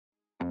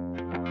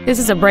This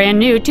is a brand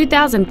new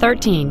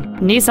 2013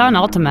 Nissan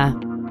Altima.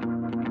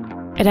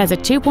 It has a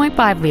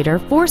 2.5-liter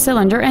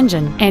four-cylinder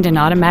engine and an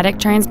automatic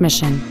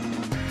transmission.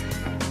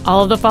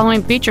 All of the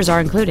following features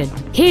are included: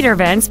 heater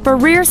vents for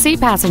rear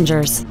seat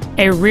passengers,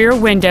 a rear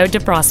window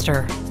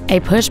defroster, a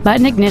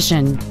push-button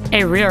ignition,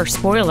 a rear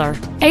spoiler,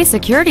 a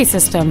security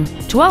system,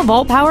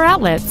 12-volt power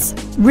outlets,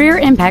 rear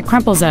impact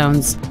crumple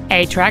zones,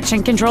 a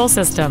traction control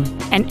system,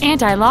 an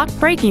anti-lock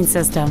braking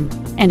system,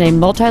 and a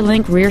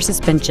multi-link rear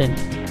suspension.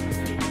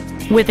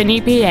 With an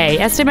EPA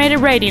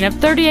estimated rating of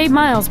 38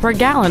 miles per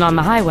gallon on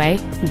the highway,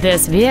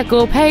 this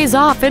vehicle pays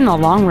off in the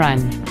long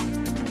run.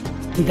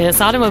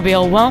 This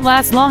automobile won't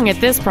last long at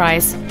this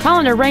price. Call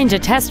and arrange a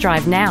test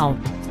drive now.